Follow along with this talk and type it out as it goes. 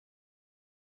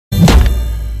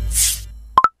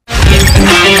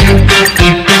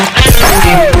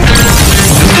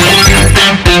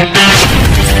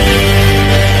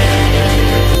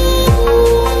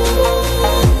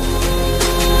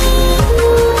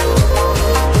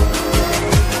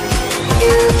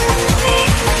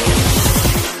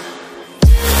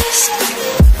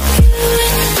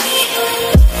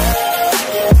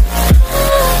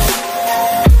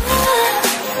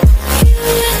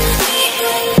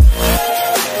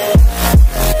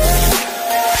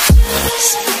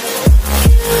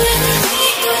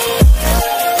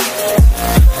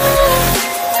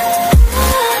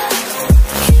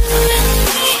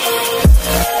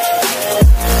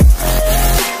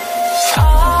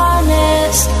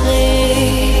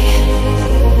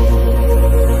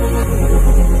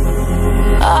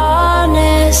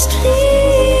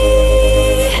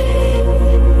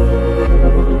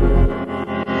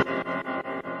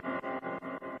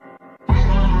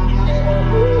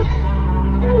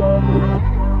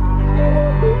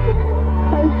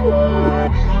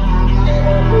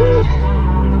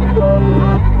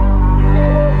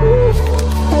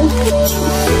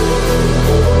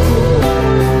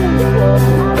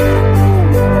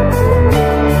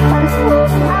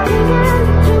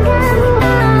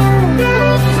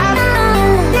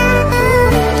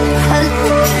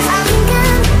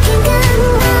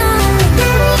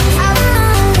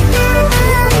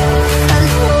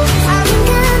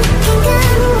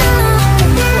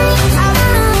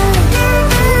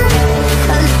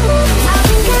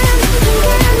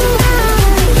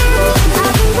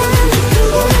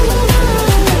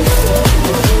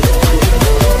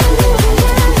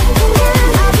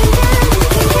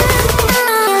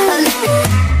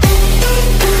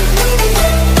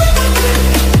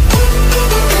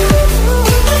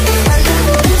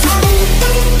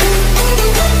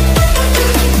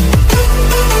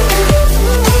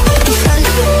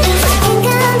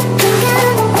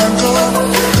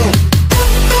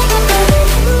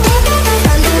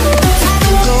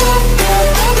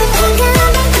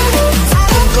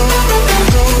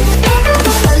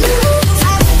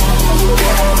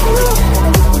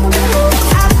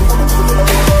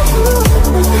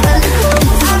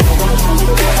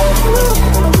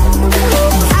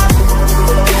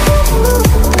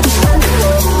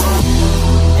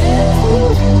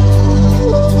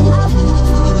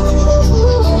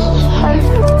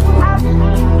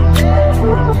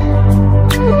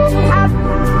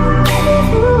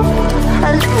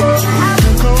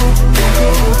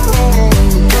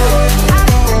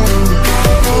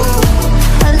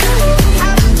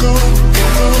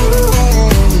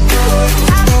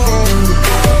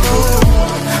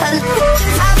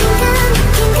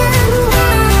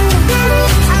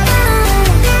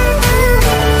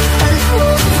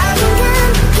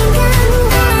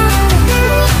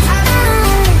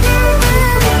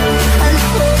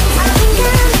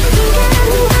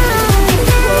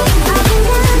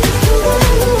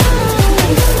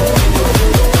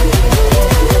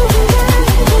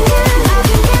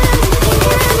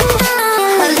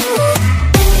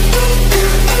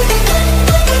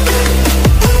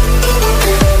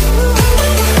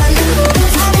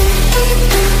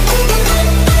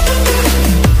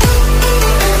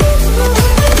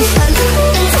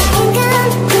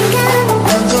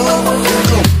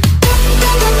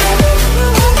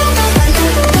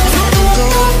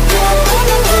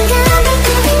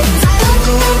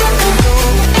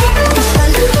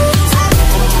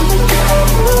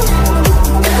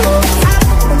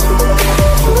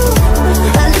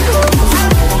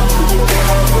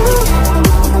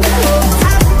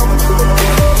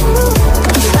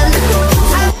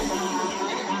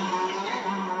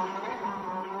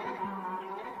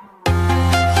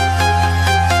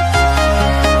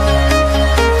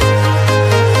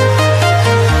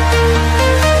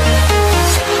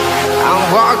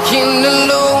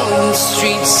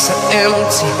so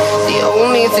empty. The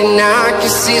only thing I can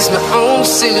see is my own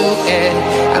silhouette.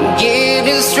 I'm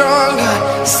getting stronger,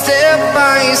 step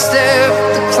by step.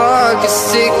 The clock is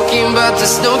ticking, but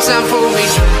there's no time for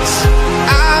regrets.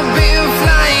 I've been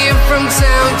flying from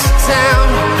town to town,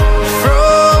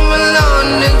 from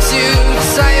London to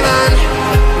Taiwan.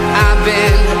 I've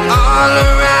been all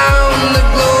around the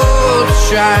globe,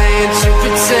 trying to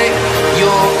protect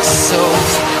your soul.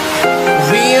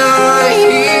 We are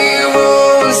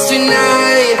heroes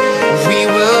tonight. We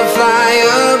will fly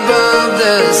above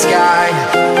the sky.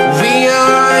 We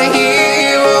are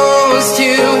heroes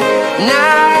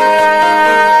tonight.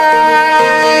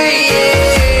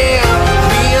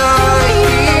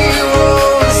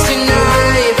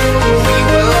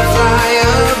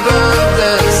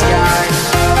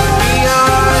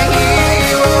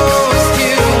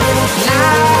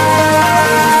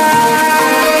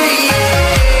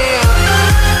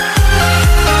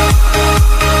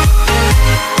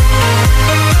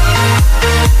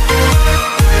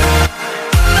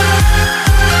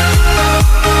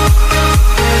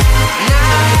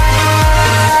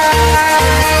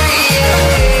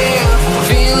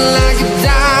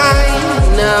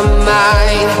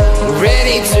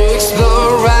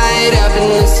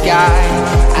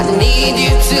 I need you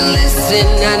to listen,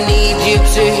 I need you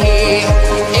to hear,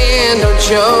 and don't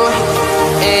show